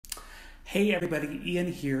Hey everybody, Ian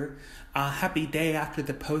here. Happy day after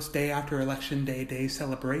the post-day after election day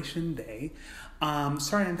celebration day.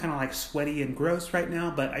 Sorry I'm kind of like sweaty and gross right now,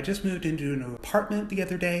 but I just moved into a new apartment the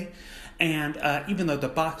other day. And even though the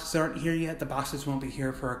boxes aren't here yet, the boxes won't be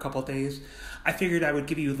here for a couple days. I figured I would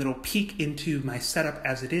give you a little peek into my setup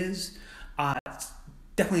as it is. It's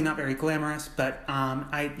definitely not very glamorous, but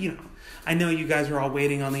I know you guys are all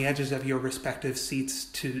waiting on the edges of your respective seats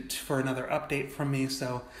for another update from me,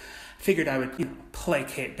 so figured I would,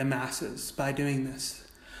 placate the masses by doing this.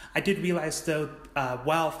 I did realize, though,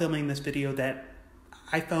 while filming this video that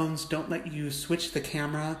iPhones don't let you switch the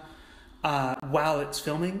camera while it's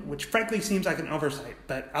filming, which frankly seems like an oversight,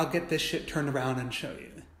 but I'll get this shit turned around and show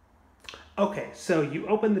you. Okay, so you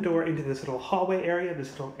open the door into this little hallway area, this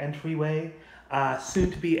little entryway, soon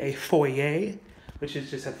to be a foyer, which is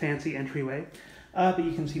just a fancy entryway. But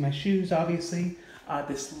you can see my shoes, obviously.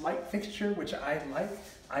 This light fixture, which I like.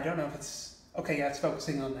 I don't know if it's... Okay, yeah, it's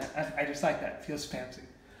focusing on that. I just like that. It feels fancy.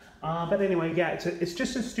 But anyway, yeah, it's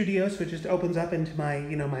just a studio, so it just opens up into my,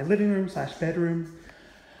 my living room / bedroom.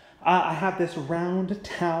 I have this round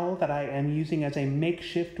towel that I am using as a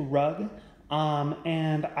makeshift rug.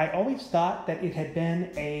 And I always thought that it had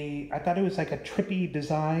been I thought it was like a trippy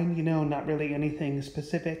design, not really anything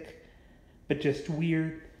specific, but just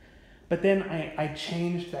weird. But then I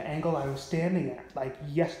changed the angle I was standing at, like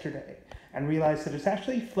yesterday, and realized that it's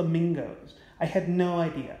actually flamingos. I had no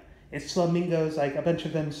idea. It's flamingos, like a bunch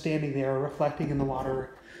of them standing there reflecting in the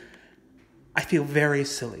water. I feel very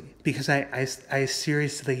silly because I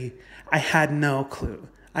seriously, I had no clue.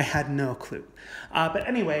 But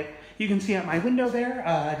anyway, you can see out my window there,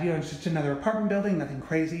 it's just another apartment building, nothing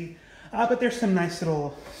crazy. But there's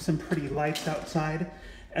some pretty lights outside,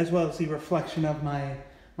 as well as the reflection of my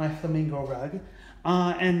flamingo rug.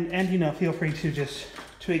 And feel free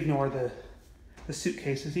to ignore the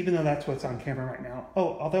suitcases, even though that's what's on camera right now.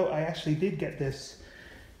 Oh, although I actually did get this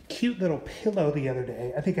cute little pillow the other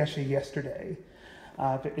day. I think actually yesterday.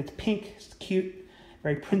 But it's pink, it's cute,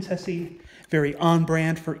 very princessy, very on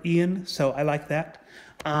brand for Ian, so I like that.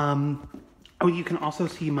 You can also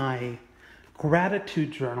see my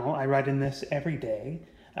gratitude journal. I write in this every day.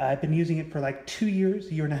 I've been using it for like 2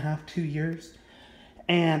 years, year and a half, 2 years.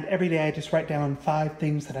 And every day I just write down 5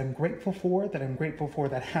 things that I'm grateful for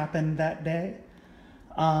that happened that day.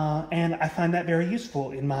 And I find that very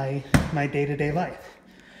useful in my day-to-day life.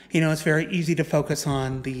 It's very easy to focus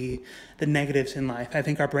on the negatives in life. I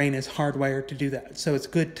think our brain is hardwired to do that. So it's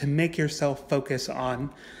good to make yourself focus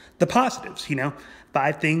on the positives,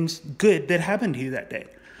 5 things good that happened to you that day.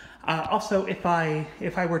 Also, if I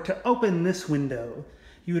were to open this window,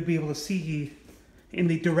 you would be able to see in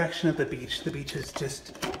the direction of the beach. The beach is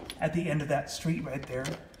just at the end of that street right there.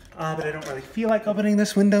 But I don't really feel like opening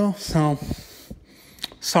this window, so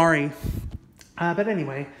sorry. But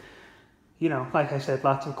anyway, like I said,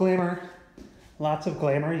 lots of glamour.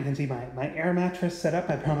 You can see my air mattress set up.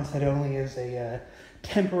 I promise that only is a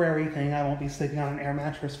temporary thing. I won't be sleeping on an air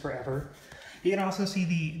mattress forever. You can also see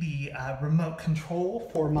the remote control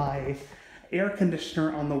for my air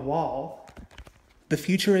conditioner on the wall. The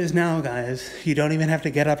future is now, guys. You don't even have to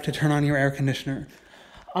get up to turn on your air conditioner.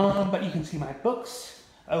 But you can see my books,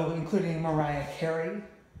 including Mariah Carey.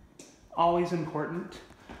 Always important.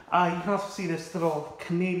 You can also see this little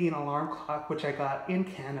Canadian alarm clock, which I got in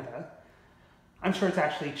Canada. I'm sure it's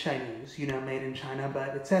actually Chinese, made in China,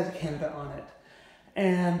 but it says Canada on it.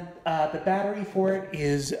 And the battery for it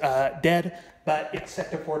is dead, but it's set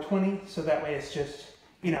to 420, so that way it's just,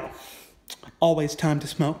 always time to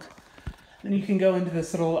smoke. Then you can go into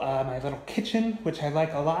this my little kitchen, which I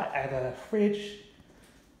like a lot. I have a fridge,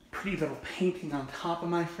 pretty little painting on top of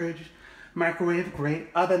my fridge. Microwave, great.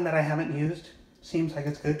 Oven that I haven't used, seems like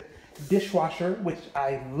it's good. Dishwasher, which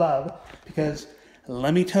I love, because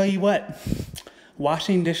let me tell you what,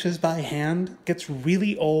 washing dishes by hand gets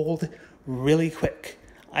really old really quick.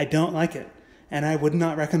 I don't like it, and I would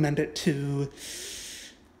not recommend it to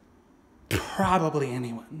probably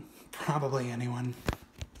anyone.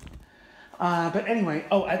 But anyway,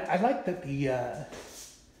 I like that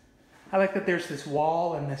I like that there's this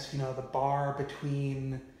wall and this, the bar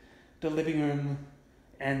between the living room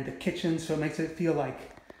and the kitchen, so it makes it feel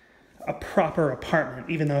like a proper apartment,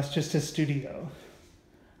 even though it's just a studio.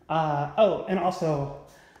 And also,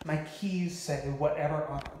 my keys say whatever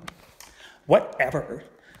on them. Whatever.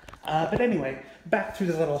 But anyway, back through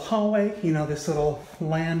the little hallway, this little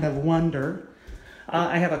land of wonder.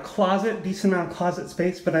 I have a closet, decent amount of closet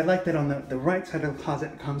space, but I like that on the right side of the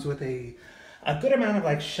closet comes with a good amount of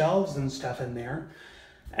like shelves and stuff in there.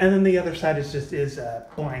 And then the other side is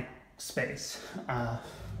blank space. Now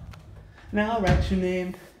I'll write your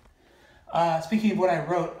name. Speaking of what I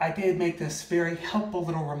wrote, I did make this very helpful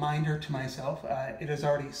little reminder to myself. It has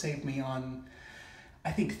already saved me on,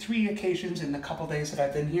 I think, 3 occasions in the couple days that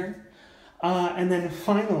I've been here. And then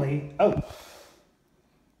finally, oh,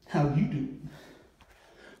 how you doing?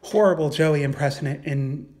 Horrible Joey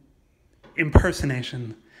impression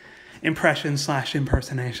slash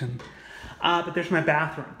impersonation. But there's my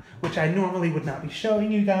bathroom, which I normally would not be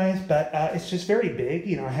showing you guys, but it's just very big.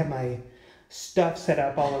 You know, I have my stuff set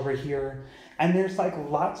up all over here, and there's like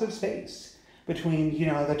lots of space between, you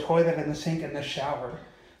know, the toilet and the sink and the shower.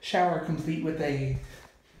 Shower complete with a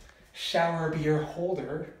shower beer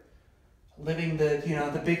holder, living the, you know,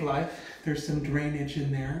 the big life. There's some drainage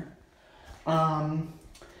in there.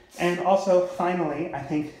 And also, finally, I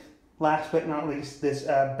think, last but not least, this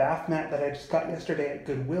bath mat that I just got yesterday at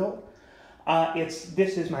Goodwill.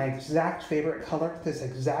 This is my exact favorite color, this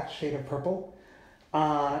exact shade of purple.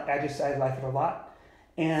 I like it a lot.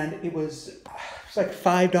 And it was like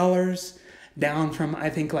 $5 down from, I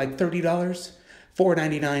think, like $30.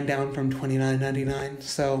 $4.99 down from $29.99.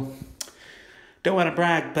 So, don't want to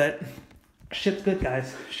brag, but shit's good,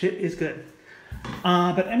 guys. Shit is good.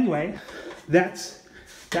 But anyway, that's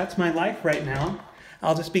my life right now.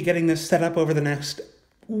 I'll just be getting this set up over the next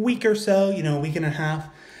week or so, you know, a week and a half.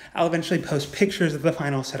 I'll eventually post pictures of the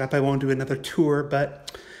final setup. I won't do another tour,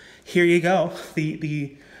 but here you go.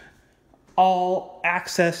 The all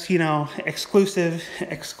access, you know, exclusive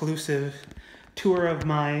tour of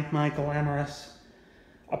my glamorous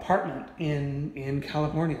apartment in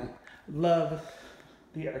California. Love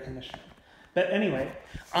the air conditioning. But anyway,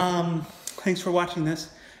 thanks for watching this.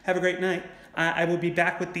 Have a great night. I will be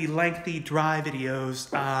back with the lengthy dry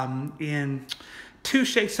videos in 2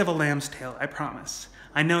 shakes of a lamb's tail, I promise.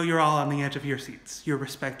 I know you're all on the edge of your seats, your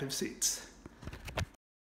respective seats.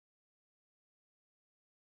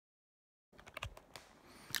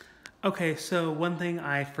 Okay, so one thing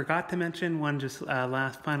I forgot to mention, one just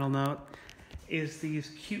last final note, is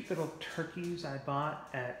these cute little turkeys I bought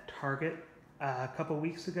at Target a couple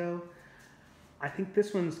weeks ago. I think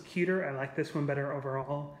this one's cuter. I like this one better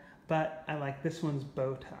overall, but I like this one's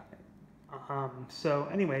bow tie. So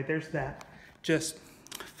anyway, there's that. Just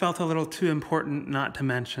felt a little too important not to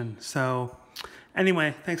mention. So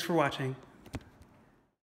anyway, thanks for watching.